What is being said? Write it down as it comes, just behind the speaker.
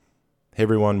Hey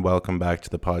everyone, welcome back to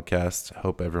the podcast.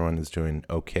 Hope everyone is doing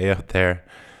okay out there.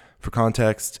 For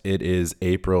context, it is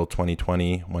April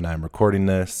 2020 when I'm recording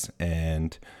this,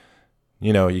 and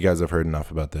you guys have heard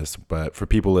enough about this, but for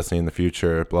people listening in the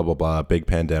future, blah, blah, blah, big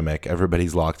pandemic,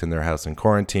 everybody's locked in their house in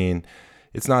quarantine.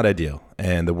 It's not ideal,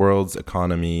 and the world's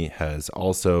economy has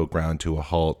also ground to a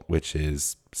halt, which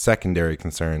is secondary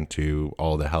concern to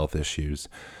all the health issues.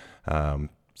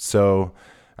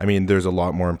 There's a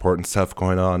lot more important stuff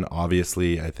going on.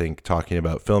 Obviously, I think talking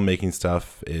about filmmaking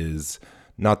stuff is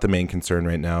not the main concern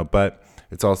right now, but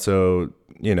it's also,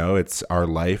 it's our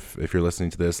life. If you're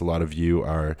listening to this, a lot of you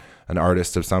are an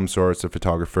artist of some sort, a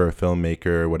photographer, a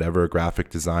filmmaker, whatever, a graphic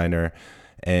designer,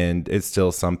 and it's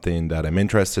still something that I'm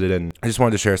interested in. I just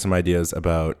wanted to share some ideas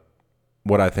about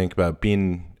what I think about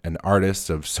being an artist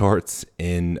of sorts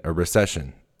in a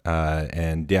recession. Now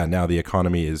the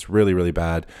economy is really, really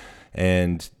bad.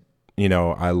 And,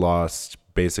 I lost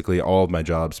basically all of my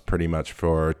jobs pretty much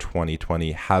for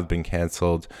 2020 have been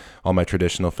canceled, all my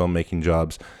traditional filmmaking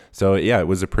jobs. So yeah, it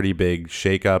was a pretty big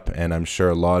shakeup, and I'm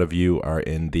sure a lot of you are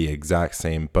in the exact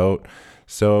same boat.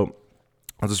 So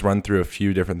I'll just run through a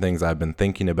few different things I've been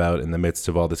thinking about in the midst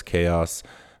of all this chaos.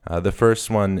 The first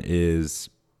one is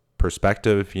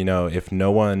perspective. If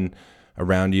no one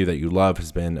around you that you love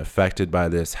has been affected by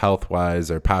this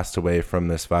health-wise or passed away from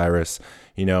this virus,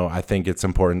 I think it's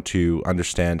important to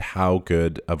understand how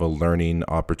good of a learning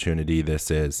opportunity this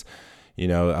is.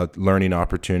 A learning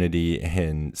opportunity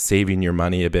in saving your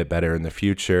money a bit better in the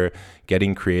future,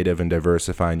 getting creative and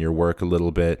diversifying your work a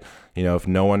little bit. If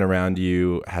no one around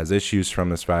you has issues from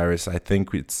this virus, I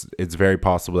think it's very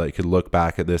possible that you could look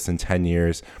back at this in 10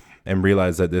 years and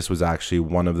realize that this was actually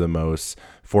one of the most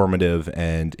formative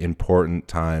and important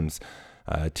times,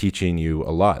 teaching you a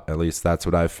lot. At least that's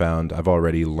what I've found. I've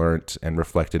already learned and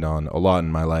reflected on a lot in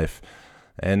my life.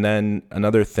 And then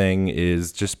another thing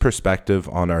is just perspective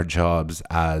on our jobs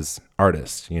as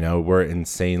artists. We're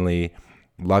insanely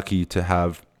lucky to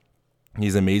have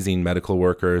these amazing medical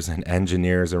workers and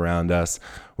engineers around us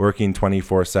working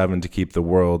 24/7 to keep the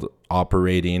world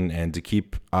operating and to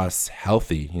keep us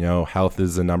healthy. Health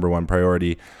is the number one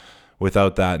priority.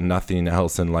 Without that, nothing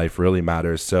else in life really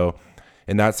matters. So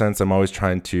in that sense, I'm always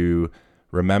trying to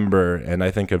remember, and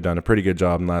I think I've done a pretty good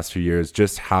job in the last few years,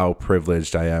 just how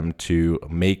privileged I am to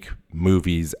make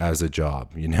movies as a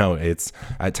job. It's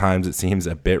at times it seems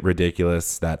a bit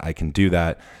ridiculous that I can do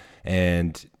that.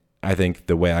 And I think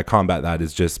the way I combat that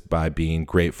is just by being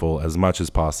grateful as much as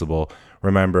possible.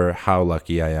 Remember how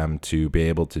lucky I am to be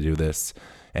able to do this.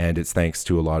 And it's thanks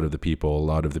to a lot of the people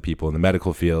in the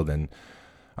medical field and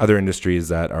other industries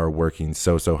that are working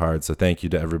so hard. So thank you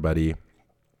to everybody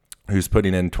who's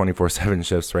putting in 24/7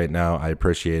 shifts right now. I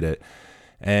appreciate it.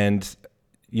 And,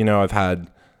 I've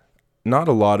had not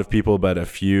a lot of people, but a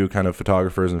few kind of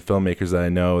photographers and filmmakers that I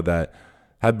know that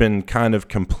have been kind of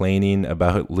complaining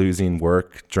about losing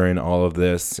work during all of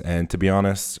this. And to be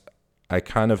honest, I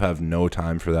kind of have no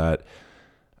time for that.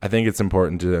 I think it's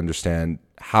important to understand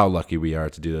how lucky we are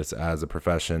to do this as a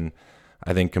profession.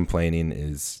 I think complaining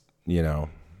is,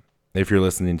 if you're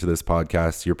listening to this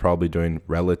podcast, you're probably doing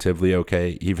relatively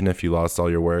okay, even if you lost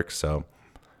all your work. So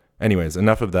anyways,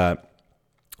 enough of that.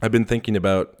 I've been thinking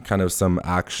about kind of some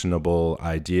actionable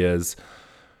ideas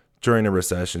during a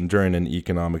recession, during an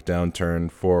economic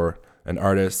downturn for an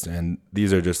artist. And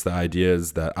these are just the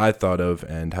ideas that I thought of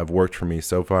and have worked for me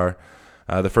so far.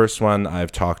 The first one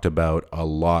I've talked about a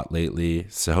lot lately,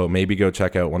 so maybe go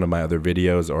check out one of my other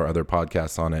videos or other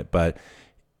podcasts on it, but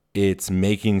it's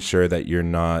making sure that you're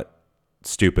not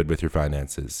stupid with your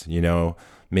finances.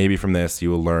 Maybe from this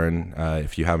you will learn,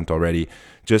 if you haven't already,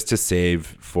 just to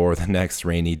save for the next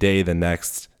rainy day, the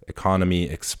next economy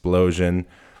explosion.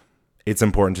 It's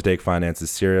important to take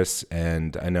finances serious,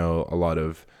 and I know a lot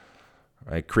of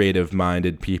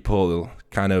creative-minded people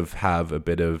kind of have a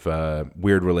bit of a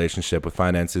weird relationship with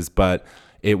finances, but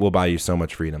it will buy you so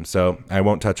much freedom. So I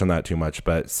won't touch on that too much,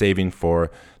 but saving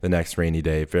for the next rainy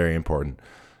day, very important.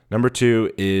 Number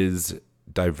 2 is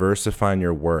diversifying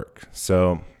your work.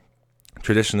 So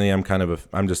traditionally, I'm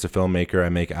just a filmmaker. I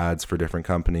make ads for different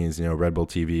companies, Red Bull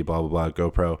TV, blah, blah, blah,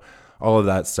 GoPro, all of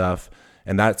that stuff.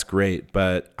 And that's great.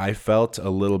 But I felt a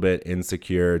little bit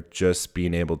insecure just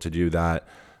being able to do that.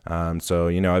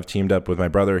 I've teamed up with my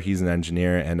brother. He's an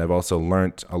engineer, and I've also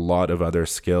learned a lot of other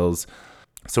skills.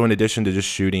 So in addition to just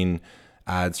shooting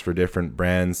ads for different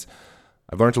brands,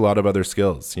 I've learned a lot of other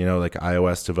skills, like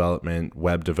iOS development,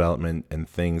 web development, and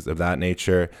things of that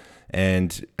nature.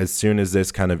 And as soon as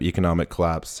this kind of economic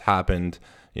collapse happened,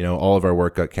 all of our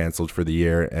work got canceled for the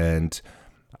year. And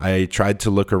I tried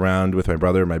to look around with my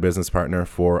brother, my business partner,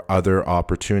 for other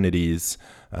opportunities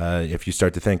if you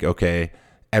start to think, okay,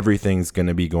 everything's going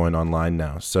to be going online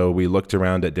now. So we looked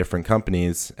around at different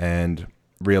companies and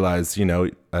realized,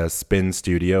 a spin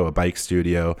studio, a bike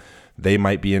studio, they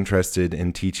might be interested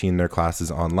in teaching their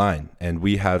classes online. And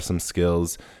we have some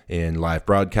skills in live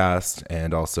broadcast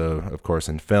and also, of course,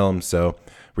 in film. So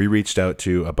we reached out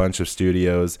to a bunch of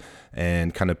studios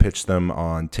and kind of pitched them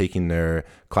on taking their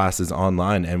classes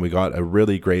online. And we got a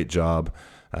really great job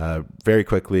very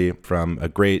quickly from a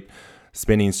great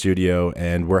spinning studio,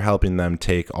 and we're helping them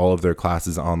take all of their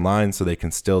classes online so they can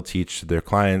still teach their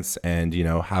clients and,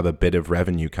 have a bit of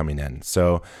revenue coming in.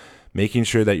 So making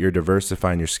sure that you're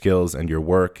diversifying your skills and your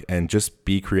work, and just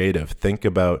be creative. Think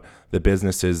about the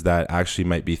businesses that actually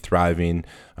might be thriving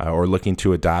or looking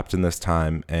to adapt in this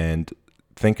time, and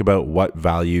think about what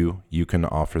value you can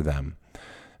offer them.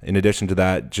 In addition to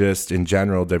that, just in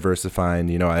general,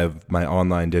 diversifying, I have my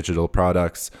online digital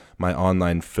products, my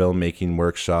online filmmaking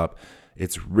workshop.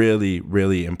 It's really,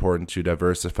 really important to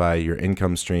diversify your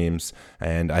income streams.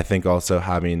 And I think also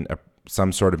having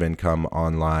some sort of income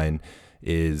online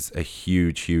is a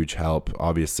huge, huge help,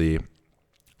 obviously.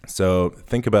 So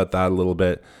think about that a little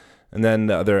bit. And then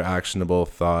the other actionable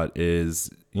thought is,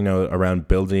 around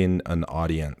building an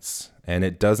audience. And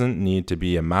it doesn't need to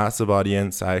be a massive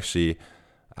audience. I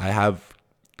have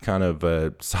kind of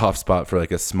a soft spot for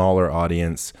like a smaller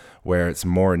audience where it's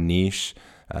more niche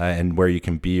and where you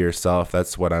can be yourself.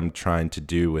 That's what I'm trying to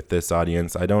do with this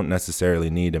audience. I don't necessarily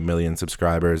need 1 million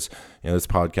subscribers. This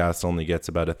podcast only gets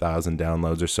about 1,000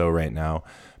 downloads or so right now,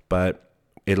 but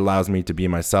it allows me to be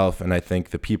myself. And I think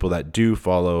the people that do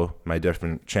follow my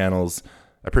different channels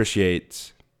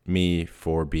appreciate me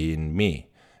for being me.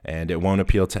 And it won't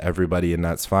appeal to everybody, and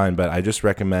that's fine. But I just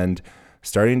recommend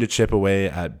starting to chip away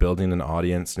at building an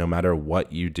audience, no matter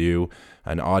what you do,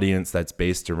 an audience that's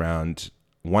based around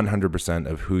 100%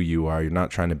 of who you are. You're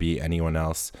not trying to be anyone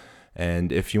else.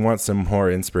 And if you want some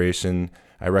more inspiration,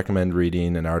 I recommend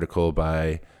reading an article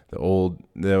by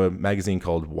the magazine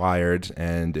called Wired,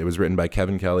 and it was written by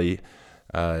Kevin Kelly.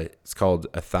 It's called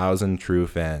 1,000 True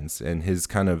Fans. And his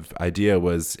kind of idea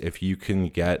was, if you can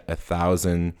get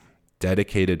 1,000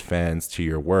 dedicated fans to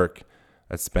your work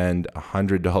that spend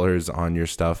 $100 on your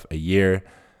stuff a year,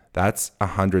 that's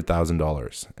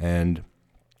 $100,000. And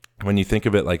when you think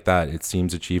of it like that, it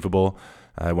seems achievable.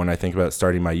 When I think about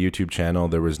starting my YouTube channel,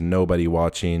 there was nobody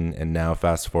watching, and now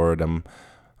fast forward, I'm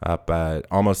up at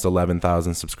almost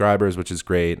 11,000 subscribers, which is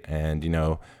great, and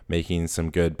making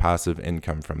some good passive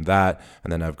income from that.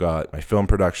 And then I've got my film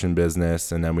production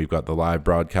business, and then we've got the live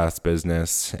broadcast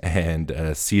business and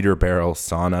a cedar barrel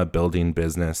sauna building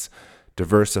business.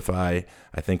 Diversify.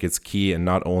 I think it's key, and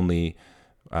not only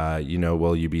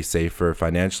will you be safer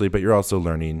financially, but you're also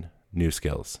learning new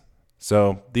skills.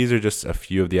 So these are just a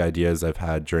few of the ideas I've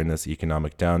had during this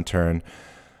economic downturn.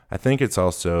 I think it's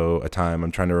also a time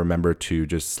I'm trying to remember to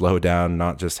just slow down,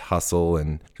 not just hustle,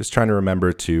 and just trying to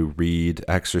remember to read,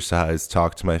 exercise,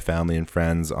 talk to my family and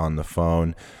friends on the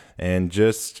phone, and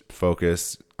just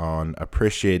focus on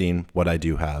appreciating what I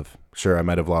do have. Sure, I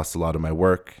might have lost a lot of my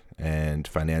work, and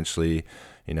financially,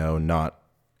 not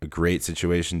a great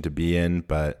situation to be in,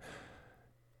 but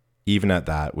even at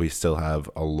that, we still have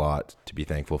a lot to be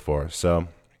thankful for. So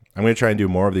I'm going to try and do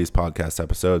more of these podcast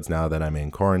episodes now that I'm in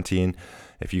quarantine.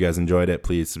 If you guys enjoyed it,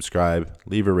 please subscribe,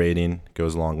 leave a rating, it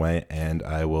goes a long way, and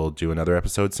I will do another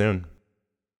episode soon.